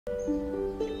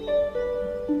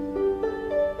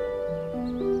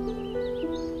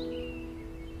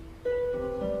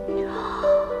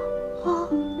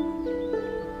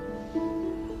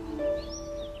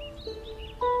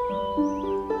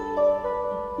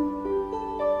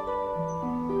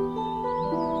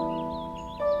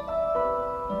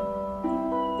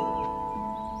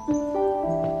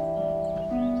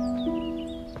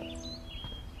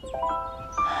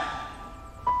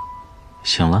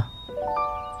醒了？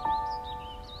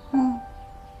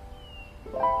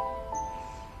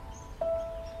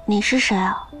你是谁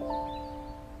啊？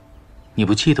你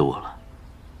不记得我了？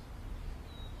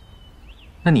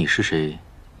那你是谁？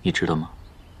你知道吗？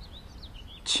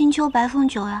青丘白凤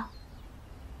九呀。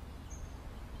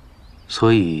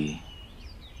所以，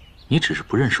你只是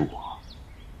不认识我。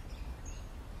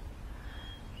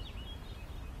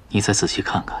你再仔细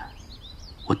看看，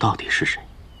我到底是谁？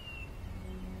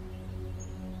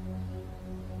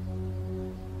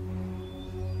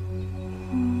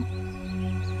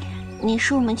你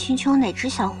是我们青丘哪只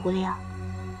小狐狸啊？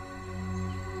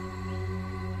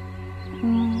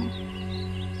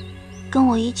跟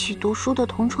我一起读书的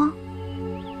同窗？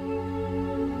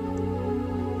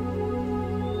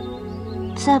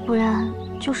再不然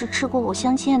就是吃过我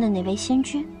香煎宴的哪位仙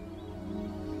君？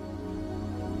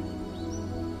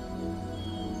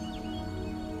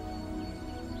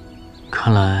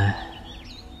看来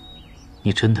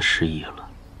你真的失忆了。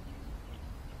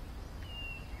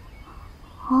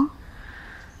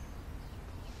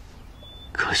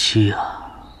可惜呀。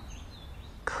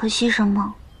可惜什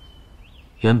么？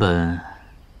原本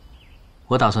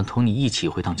我打算同你一起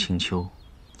回趟青丘，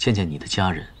见见你的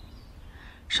家人，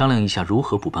商量一下如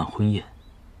何补办婚宴，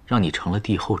让你成了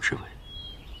帝后之位。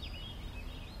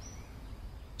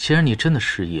既然你真的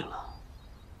失忆了，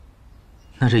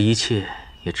那这一切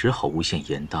也只好无限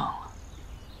延宕了。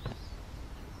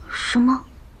什么？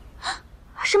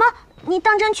什么？你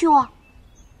当真娶我？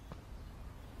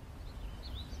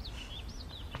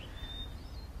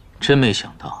真没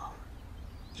想到，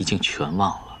已经全忘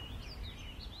了。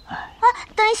哎，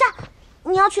等一下，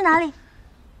你要去哪里？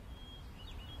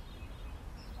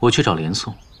我去找连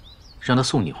宋，让他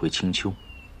送你回青丘。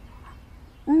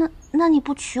那你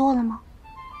不娶我了吗？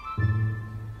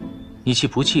你既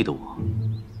不记得我，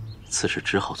此事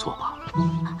只好作罢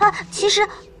了。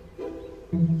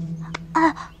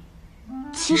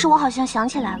其实我好像想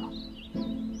起来了。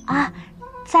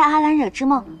在阿兰惹之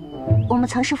梦，我们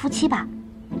曾是夫妻吧？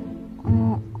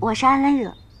我是阿兰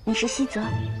惹，你是西泽。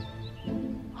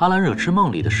阿兰惹之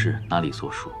梦里的事哪里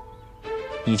作数？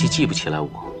你既记不起来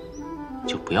我，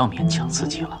就不要勉强自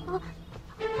己了。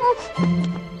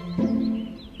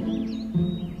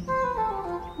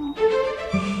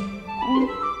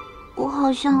我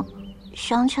好像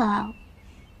想起来了。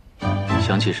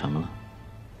想起什么了？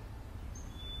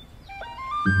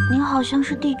你好像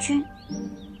是帝君。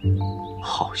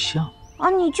好像。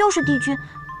你就是帝君，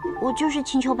我就是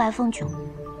青丘白凤九。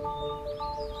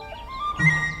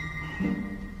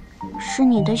是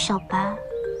你的小白。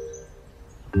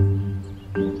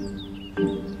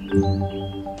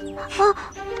好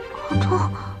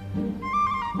痛！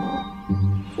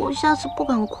我下次不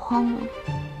敢诓了。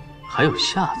还有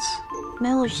下次？没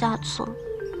有下次了。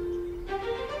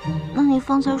那你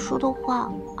方才说的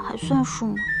话还算数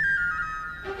吗？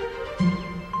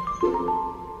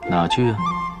哪句啊？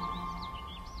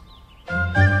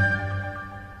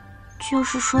就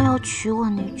是说要娶我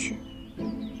那句。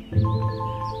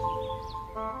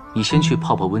你先去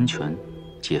泡泡温泉，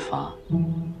解乏。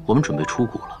我们准备出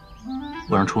谷了，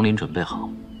我让冲林准备好，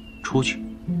出去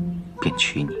便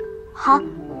娶你。好，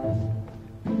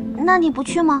那你不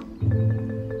去吗？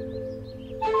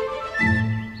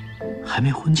还没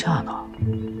婚嫁呢。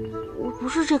我不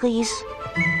是这个意思。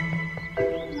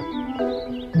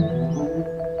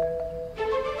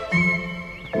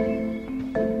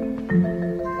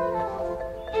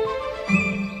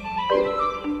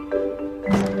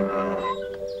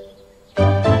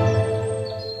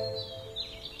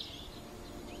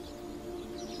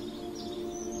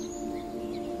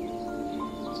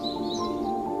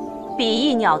比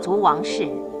翼鸟族王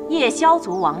室、夜宵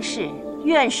族王室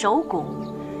愿守谷，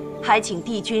还请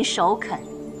帝君首肯。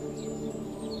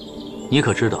你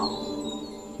可知道，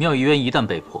妙仪渊一旦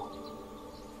被迫，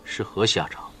是何下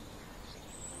场？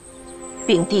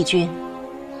禀帝君，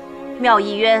妙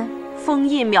仪渊封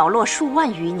印缈落数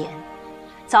万余年，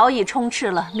早已充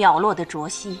斥了缈落的浊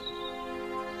息。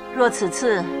若此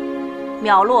次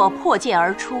缈落破剑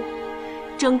而出，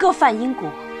整个梵音谷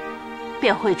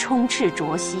便会充斥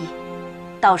浊息。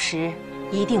到时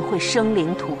一定会生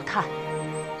灵涂炭，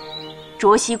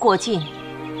浊息过境，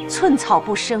寸草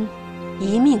不生，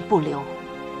一命不留。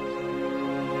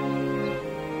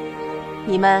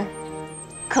你们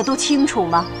可都清楚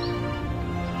吗？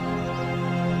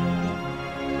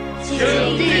请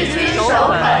帝君首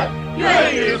肯，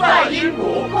愿与梵音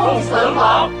谷共存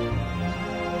亡。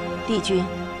帝君，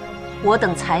我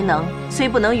等才能虽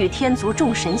不能与天族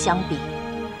众神相比，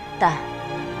但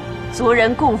族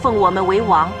人供奉我们为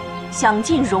王，享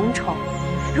尽荣宠。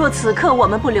若此刻我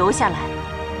们不留下来，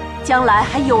将来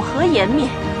还有何颜面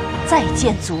再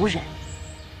见族人？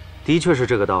的确是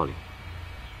这个道理。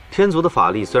天族的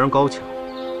法力虽然高强，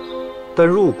但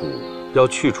入谷要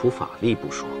去除法力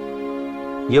不说，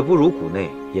也不如谷内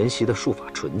沿袭的术法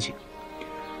纯净。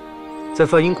在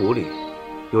梵音谷里，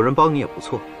有人帮你也不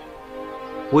错。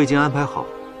我已经安排好，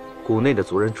谷内的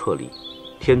族人撤离，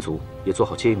天族也做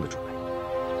好接应的准备。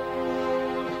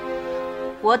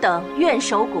我等愿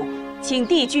守谷，请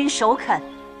帝君首肯。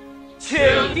请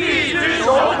帝君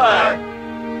首肯。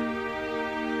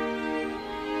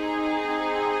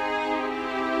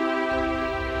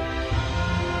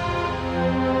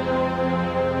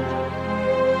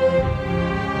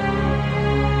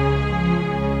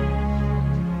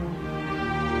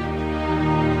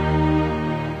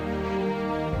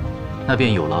那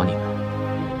便有劳你们，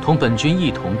同本君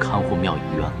一同看护妙仪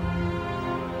院了。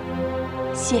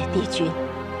谢帝君。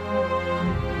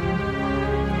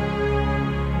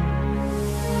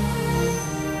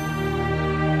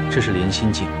这是莲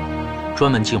心镜，专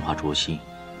门净化浊息，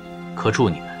可助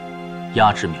你们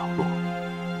压制缈落。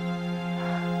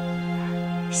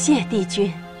谢帝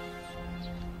君。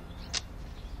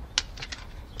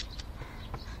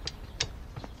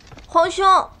皇兄，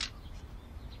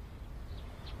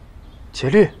节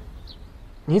律，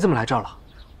你怎么来这儿了？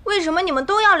为什么你们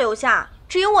都要留下，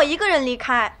只有我一个人离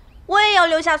开？我也要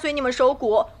留下随你们守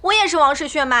谷，我也是王室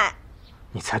血脉。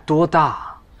你才多大？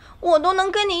我都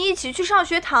能跟你一起去上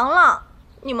学堂了，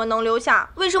你们能留下，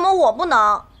为什么我不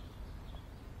能？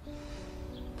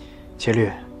节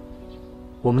律，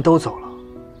我们都走了，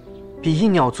比翼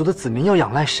鸟族的子民要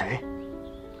仰赖谁？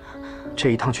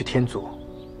这一趟去天族，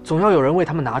总要有人为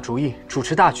他们拿主意，主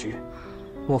持大局。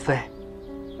莫非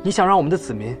你想让我们的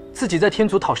子民自己在天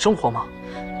族讨生活吗？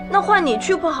那换你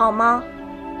去不好吗？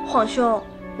皇兄，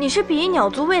你是比翼鸟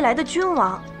族未来的君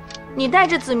王，你带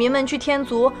着子民们去天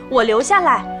族，我留下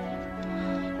来。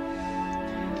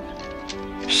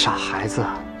傻孩子，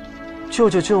舅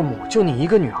舅舅母就你一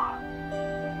个女儿，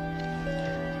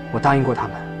我答应过他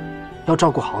们，要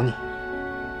照顾好你，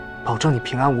保证你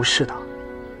平安无事的。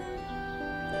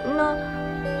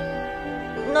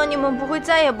那你们不会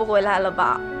再也不回来了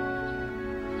吧？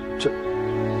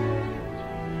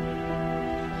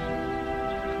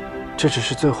这只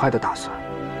是最坏的打算。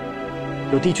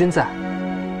有帝君在，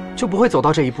就不会走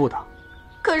到这一步的。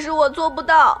可是我做不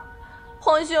到，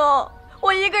皇兄，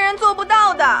我一个人做不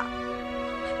到的。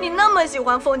你那么喜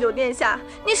欢凤九殿下，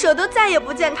你舍得再也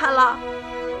不见他了。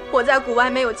我在谷外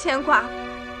没有牵挂，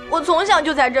我从小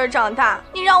就在这儿长大，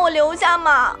你让我留下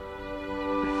吗？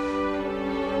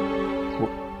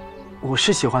我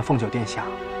是喜欢凤九殿下，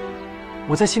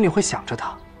我在心里会想着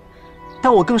他，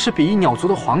但我更是比翼鸟族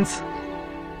的皇子，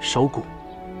守谷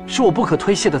是我不可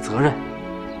推卸的责任，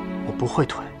我不会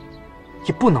退，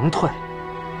也不能退。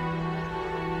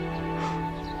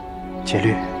节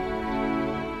律，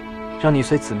让你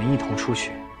随子民一同出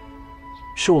去，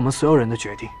是我们所有人的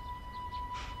决定。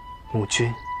母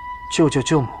君、舅舅、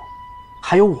舅母，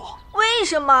还有我。为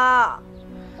什么？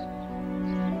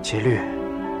节律，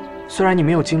虽然你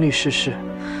没有经历世事，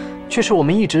却是我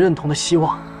们一直认同的希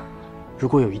望。如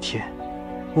果有一天，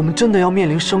我们真的要面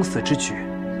临生死之局，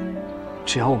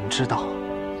只要我们知道，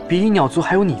比翼鸟族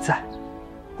还有你在，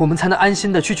我们才能安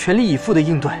心的去全力以赴的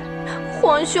应对。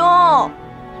皇兄，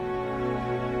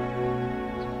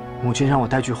母君让我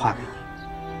带句话给你：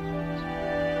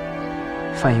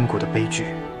梵音谷的悲剧，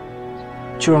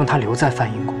就让它留在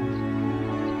梵音谷。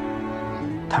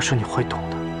她说你会懂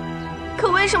的。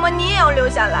可为什么你也要留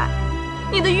下来？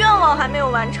你的愿望还没有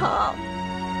完成。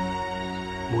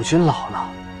母君老了，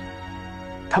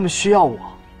他们需要我。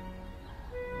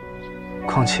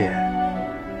况且，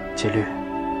节律，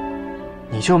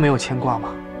你就没有牵挂吗？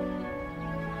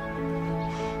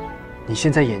你现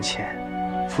在眼前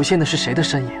浮现的是谁的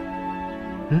身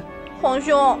影？皇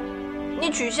兄，你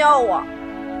取笑我。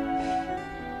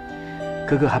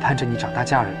哥哥还盼着你长大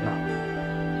嫁人呢。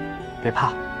别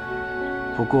怕，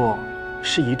不过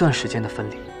是一段时间的分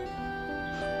离。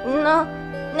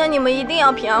那你们一定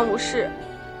要平安无事。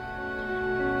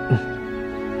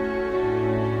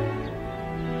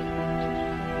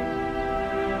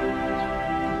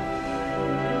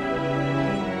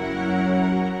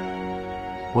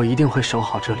我一定会守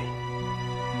好这里，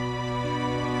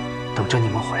等着你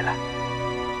们回来。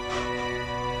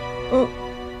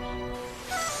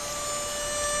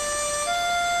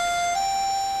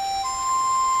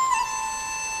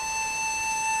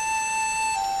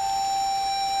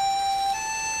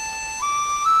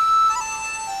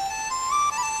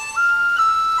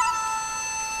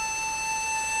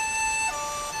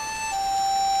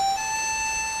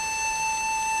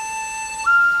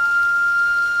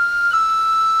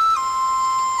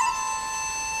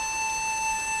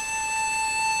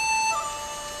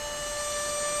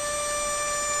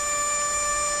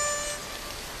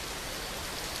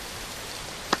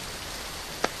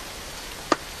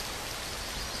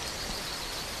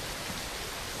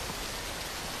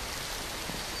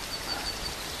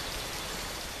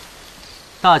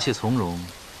大气从容，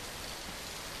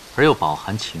而又饱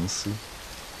含情思，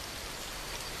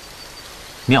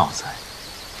妙哉！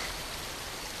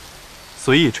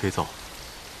随意吹奏，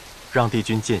让帝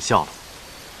君见笑了。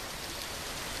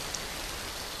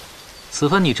此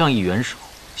番你仗义援手，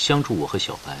相助我和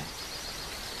小白，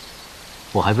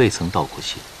我还未曾道过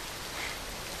谢。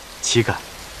岂敢！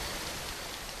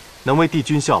能为帝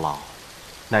君效劳，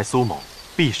乃苏某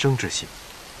毕生之幸。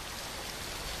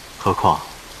何况，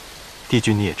帝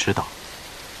君你也知道，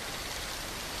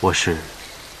我是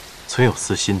存有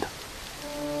私心的。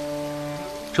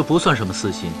这不算什么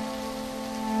私心，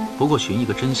不过寻一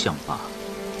个真相罢了。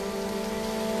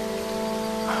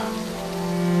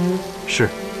是。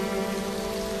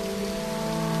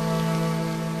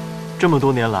这么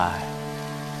多年来，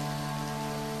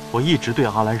我一直对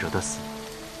阿兰惹的死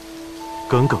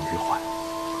耿耿于怀。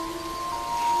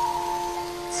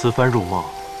此番入梦，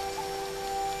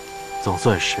总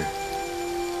算是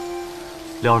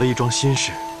了了一桩心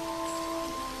事。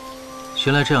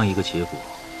寻来这样一个结果，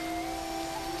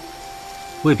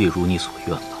未必如你所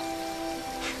愿吧？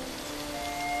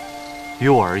于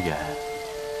我而言，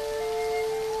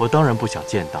我当然不想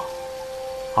见到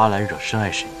阿兰惹深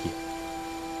爱沈夜，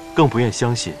更不愿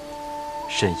相信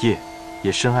沈夜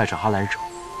也深爱着阿兰惹。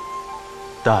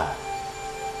但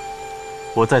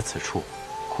我在此处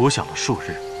苦想了数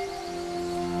日，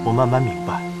我慢慢明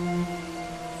白，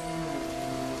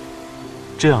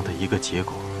这样的一个结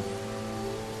果，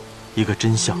一个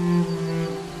真相，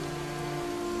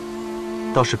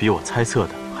倒是比我猜测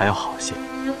的还要好些。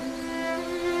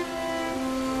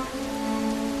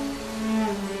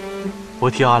我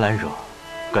替阿兰惹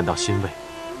感到欣慰，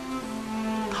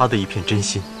他的一片真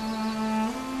心，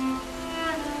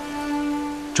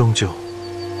终究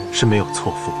是没有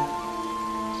错付。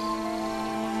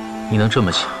你能这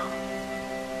么想，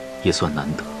也算难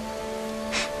得。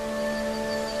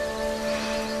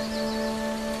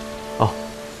哦，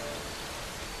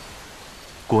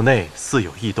谷内似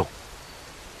有异动，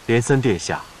连森殿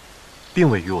下并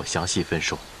未与我详细分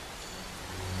说，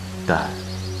但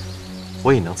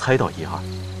我也能猜到一二。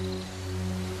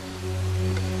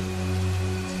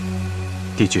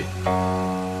帝君，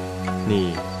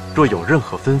你若有任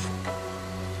何吩咐，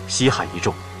西海一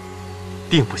众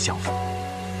定不相负。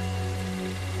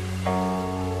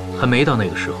还没到那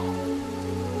个时候，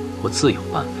我自有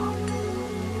办法。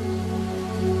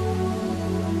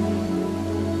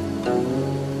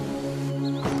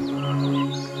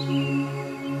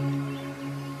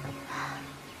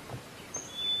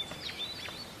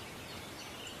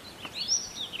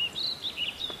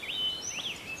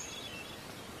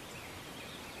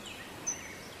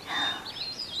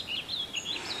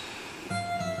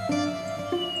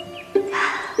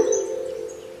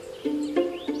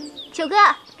九哥，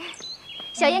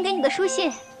小燕给你的书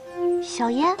信。小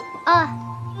燕？啊，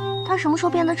她什么时候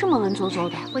变得这么文绉绉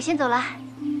的？我先走了。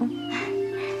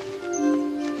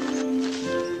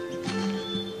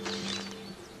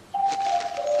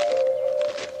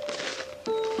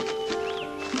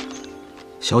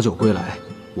小酒归来，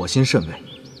我心甚慰。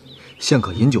现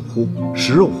可饮酒乎？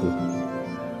食肉乎？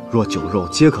若酒肉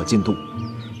皆可尽度，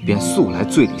便速来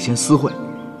醉里先私会。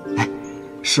哎，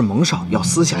是蒙少要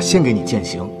私下先给你饯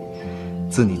行。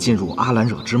自你进入阿兰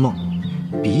惹之梦，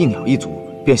比翼鸟一族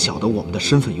便晓得我们的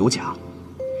身份有假，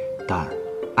但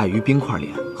碍于冰块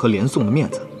脸和连宋的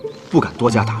面子，不敢多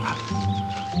加打探。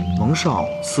蒙少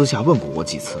私下问过我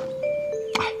几次，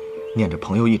哎，念着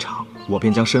朋友一场，我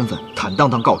便将身份坦荡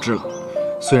荡告知了。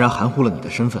虽然含糊了你的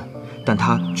身份，但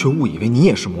他却误以为你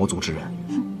也是魔族之人。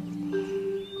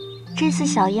这次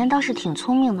小燕倒是挺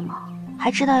聪明的嘛，还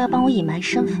知道要帮我隐瞒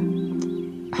身份。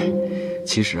哎，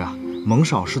其实啊，蒙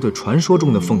少是对传说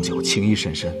中的凤九情谊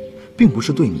甚深，并不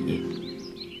是对你。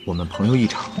我们朋友一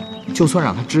场，就算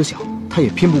让他知晓，他也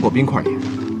拼不过冰块脸。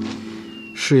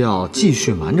是要继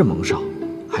续瞒着蒙少，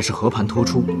还是和盘托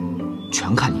出，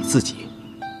全看你自己。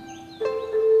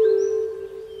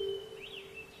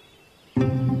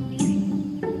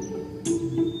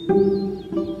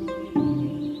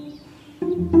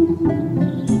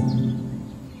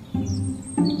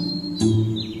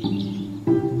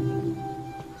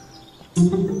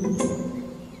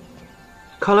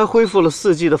看来恢复了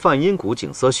4季的梵音谷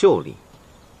景色秀丽，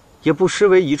也不失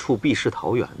为一处避世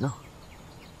桃源呢。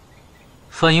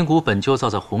梵音谷本就造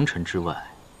在红尘之外，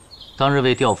当日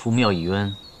为调夫妙一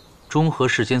渊中和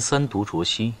世间3毒浊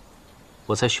息，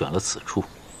我才选了此处。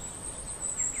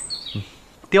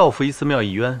调服一次妙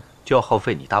一渊，就要耗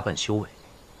费你大半修为，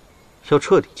要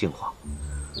彻底净化，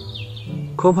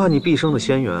恐怕你毕生的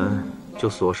仙缘就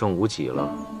所剩无几了，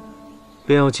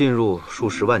便要进入数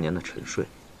十万年的沉睡。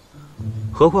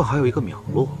何况还有一个淼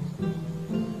落。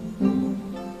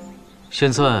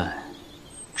现在，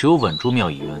只有稳住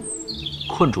妙一渊，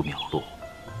困住淼落，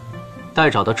待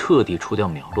找到彻底除掉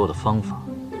淼落的方法，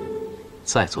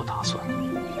再做打算。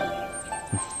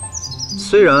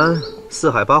虽然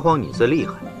四海八荒你最厉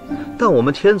害，但我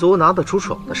们天族拿得出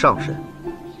手的上神，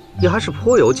也还是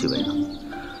颇有几位的，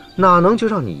哪能就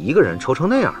让你一个人愁成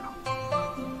那样呢？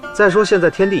再说现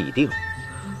在天地已定，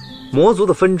魔族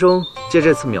的纷争借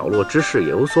这次淼落之事也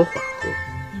有所缓和，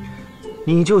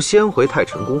你就先回太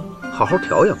晨宫，好好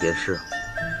调养便是。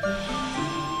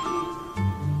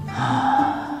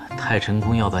太晨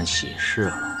宫要办喜事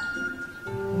了，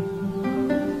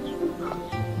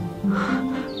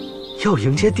要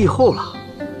迎接帝后了。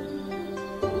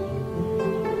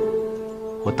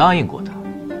我答应过他，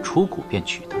出谷便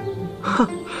娶她。哼，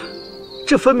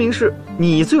这分明是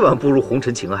你最晚步入红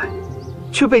尘情爱，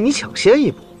却被你抢先一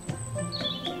步。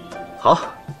好，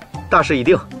大事已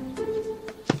定，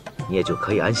你也就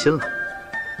可以安心了。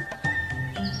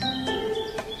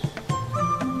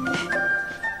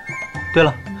对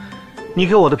了，你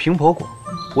给我的平婆果，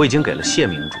我已经给了谢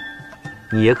明主，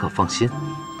你也可放心。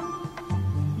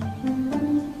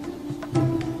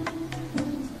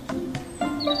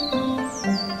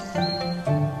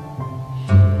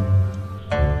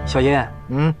小燕，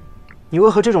你为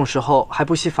何这种时候还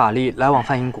不惜法力来往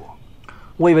梵音谷？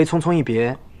我以为匆匆一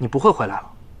别，你不会回来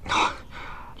了。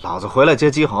老子回来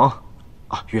接姬蘅，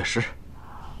啊，乐师。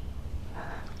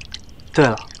对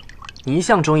了，你一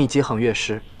向中意姬蘅乐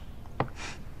师。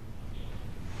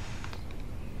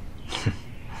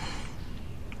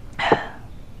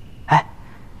哎，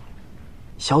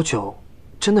小九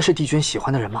真的是帝君喜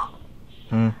欢的人吗？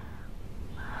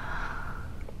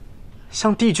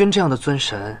像帝君这样的尊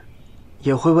神，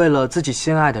也会为了自己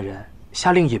心爱的人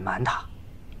下令隐瞒他，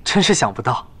真是想不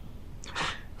到。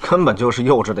根本就是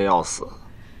幼稚的要死。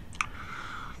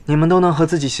你们都能和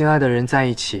自己心爱的人在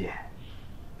一起，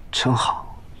真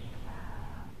好。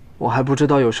我还不知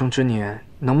道有生之年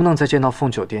能不能再见到凤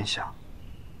九殿下，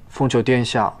凤九殿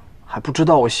下还不知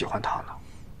道我喜欢他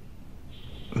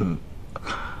呢。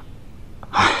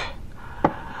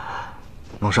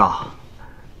孟少，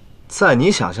在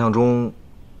你想象中，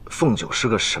凤九是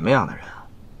个什么样的人啊？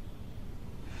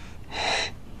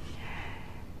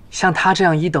像她这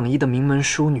样1等1的名门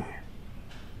淑女，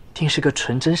定是个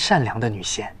纯真善良的女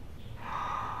仙，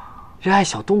热爱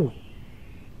小动物，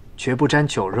绝不沾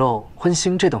酒肉荤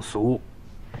腥这等俗物。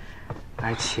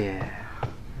而且，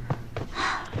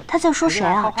他在说谁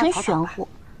啊？真玄乎，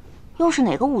又是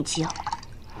哪个武姬啊？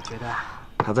我觉得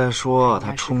他在说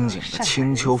他憧憬的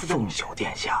青丘凤九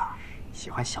殿下，喜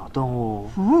欢小动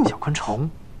物、小昆虫，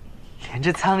连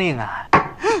只苍蝇啊，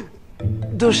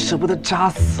都舍不得扎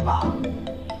死了。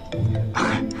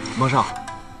孟少，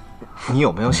你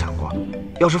有没有想过，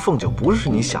要是凤九不是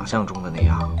你想象中的那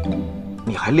样，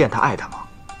你还恋他爱他吗？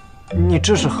你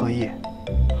这是何意？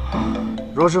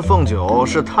若是凤九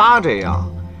是他这样，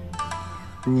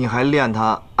你还恋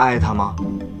他爱他吗？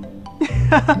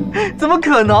怎么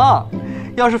可能？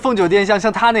要是凤九殿下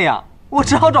像他那样，我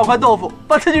只好找块豆腐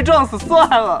把他去撞死算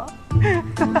了。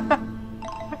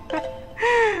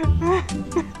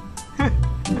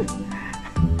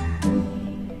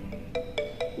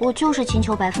我就是青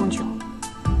丘白凤九。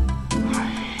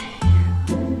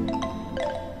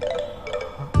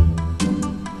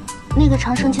那个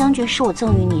长生将军是我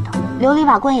赠予你的，琉璃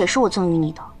瓦罐也是我赠予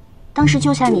你的。当时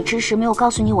救下你之时，没有告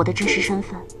诉你我的真实身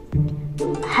份，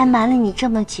还瞒了你这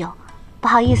么久，不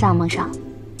好意思啊，孟少。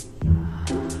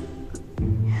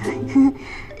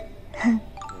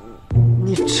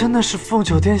你真的是凤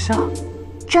九殿下？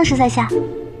正是在下。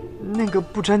那个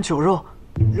不沾酒肉、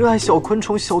热爱小昆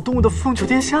虫、小动物的凤九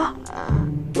殿下？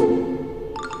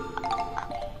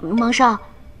孟少，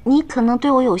你可能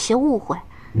对我有些误会。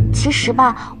其实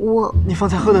吧，你方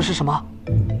才喝的是什么？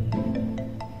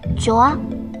酒啊。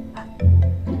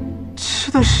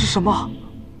吃的是什么？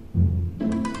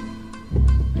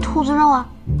兔子肉啊。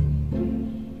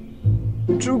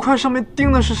竹块上面钉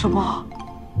的是什么？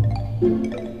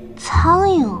苍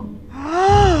蝇。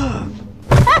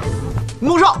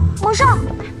孟少，孟少，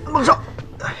孟少！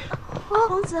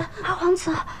皇子，皇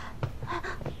子，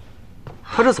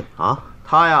他这怎么了？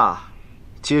他呀，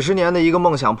几十年的一个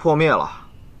梦想破灭了，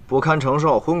不堪承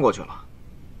受，昏过去了。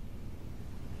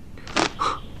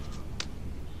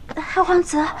二皇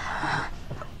子，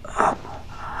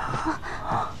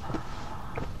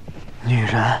女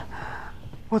人，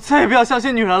我再也不要相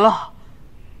信女人了。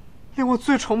连我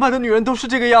最崇拜的女人都是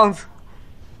这个样子，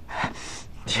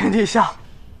天底下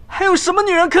还有什么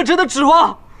女人可值得指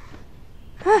望？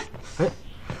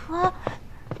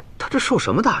他这受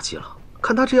什么打击了？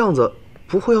看他这样子，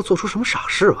不会要做出什么傻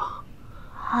事吧？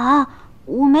啊，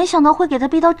我没想到会给他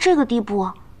逼到这个地步，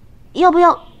要不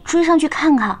要追上去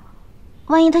看看？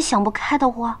万一他想不开的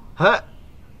话。哎，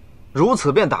如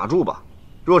此便打住吧。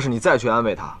若是你再去安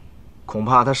慰他，恐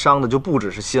怕他伤的就不只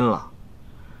是心了。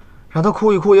让他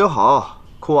哭一哭也好，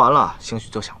哭完了兴许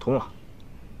就想通了。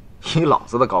以老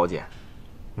子的高见，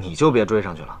你就别追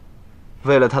上去了。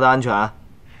为了他的安全，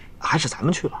还是咱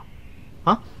们去吧。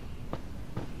啊？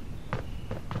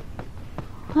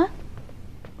哎，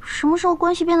什么时候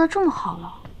关系变得这么好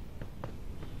了？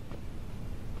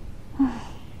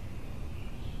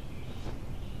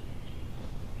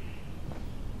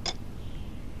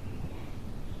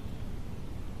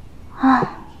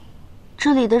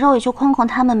这里的肉也就空空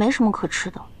他们没什么可吃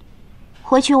的，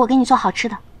回去我给你做好吃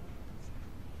的。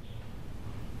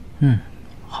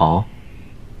好。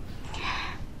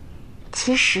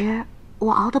其实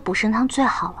我熬的补肾汤最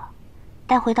好了，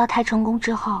带回到太成宫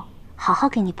之后，好好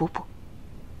给你补补。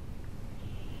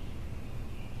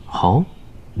好。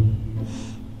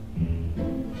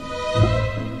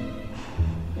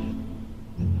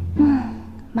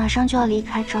马上就要离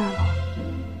开这儿了，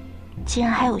竟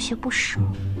然还有些不舍。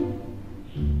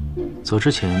走之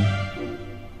前，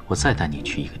我再带你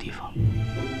去一个地方。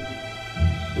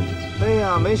哎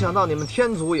呀，没想到你们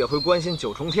天族也会关心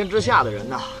九重天之下的人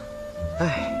呐！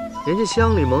哎，人家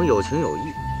乡里盟有情有义，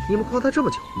你们夸他这么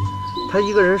久，他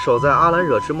一个人守在阿兰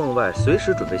惹之梦外，随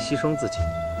时准备牺牲自己，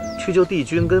去救帝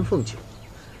君跟凤九，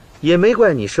也没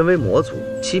怪你身为魔族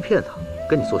欺骗他，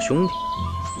跟你做兄弟。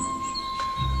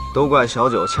都怪小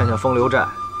九欠下风流债，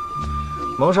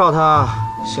蒙少他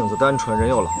性子单纯，人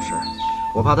又老实，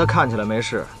我怕他看起来没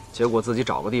事，结果自己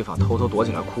找个地方偷偷躲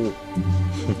起来哭。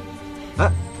哼！哎，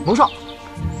蒙少，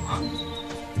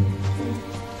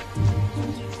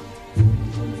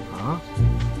啊，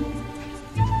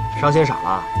伤心傻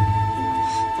了？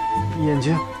眼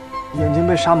睛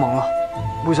被沙蒙了，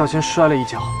不小心摔了一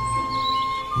跤。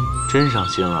真伤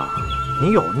心啊！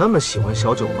你有那么喜欢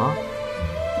小九吗？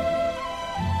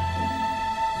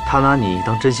他拿你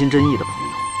当真心真意的朋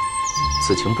友，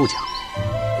此情不假。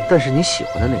但是你喜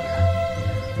欢的那个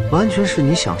人，完全是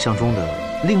你想象中的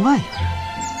另外一个人。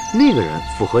那个人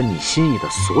符合你心意的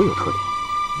所有特点，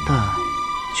但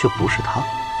却不是他。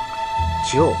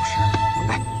就是，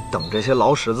哎，等这些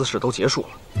劳什子事都结束了，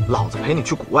老子陪你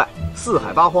去谷外，四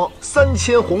海八荒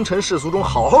3000红尘世俗中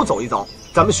好好走一遭，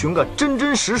咱们寻个真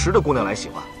真实实的姑娘来喜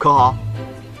欢，可好？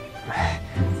哎，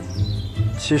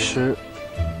其实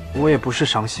我也不是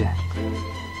伤心，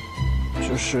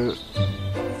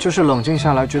就是冷静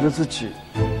下来，觉得自己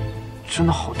真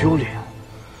的好丢脸。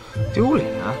丢脸？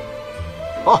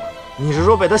哦，你是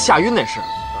说被他吓晕那事？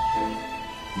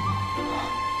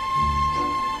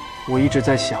我一直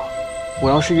在想，我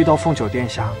要是遇到凤九殿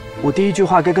下，我第一句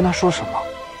话该跟他说什么？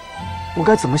我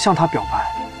该怎么向他表白？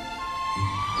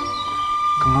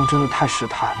刚刚真的太失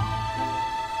态了，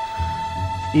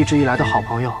一直以来的好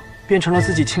朋友变成了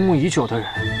自己倾慕已久的人，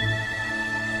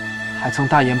还曾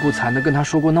大言不惭地跟他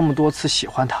说过那么多次喜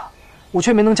欢他，我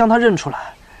却没能将他认出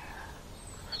来，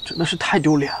真的是太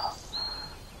丢脸了，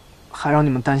还让你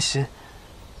们担心，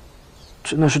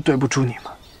真的是对不住你们。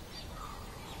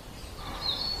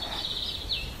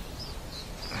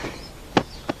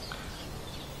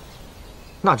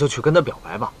那就去跟他表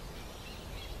白吧。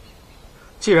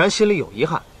既然心里有遗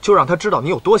憾，就让他知道你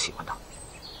有多喜欢他。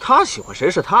他喜欢谁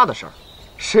是他的事儿，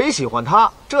谁喜欢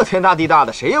他，这天大地大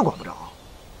的谁也管不着。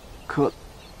可，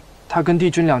他跟帝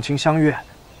君两情相悦，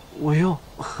我又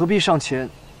何必上前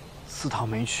自讨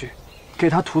没趣，给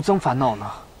他徒增烦恼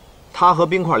呢？他和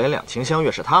冰块莲两情相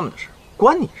悦是他们的事，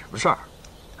关你什么事儿？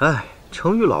哎，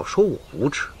程昱老说我无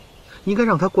耻，应该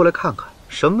让他过来看看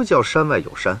什么叫山外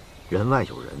有山，人外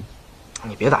有人。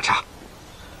你别打岔，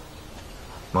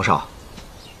蒙少，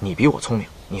你比我聪明，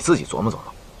你自己琢磨琢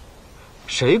磨。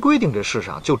谁规定这世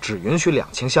上就只允许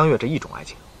两情相悦这一种爱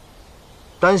情？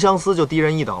单相思就低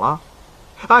人一等了？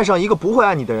爱上一个不会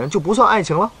爱你的人就不算爱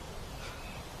情了？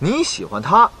你喜欢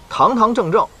他，堂堂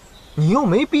正正，你又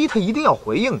没逼他一定要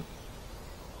回应你。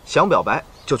想表白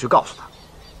就去告诉他，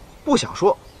不想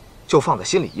说就放在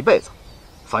心里一辈子。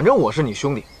反正我是你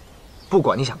兄弟，不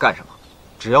管你想干什么，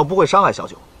只要不会伤害小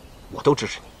九，我都支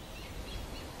持你。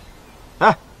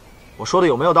我说的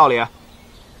有没有道理？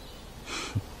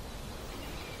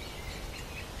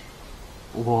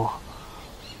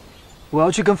我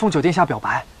要去跟凤九殿下表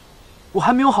白，我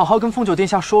还没有好好跟凤九殿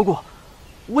下说过，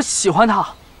我喜欢他。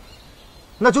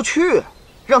那就去，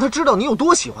让他知道你有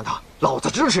多喜欢他，老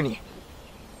子支持你。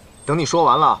等你说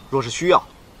完了，若是需要，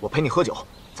我陪你喝酒，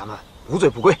咱们无醉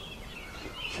不归。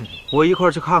我一块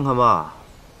儿去看看吧。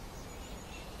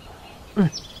嗯。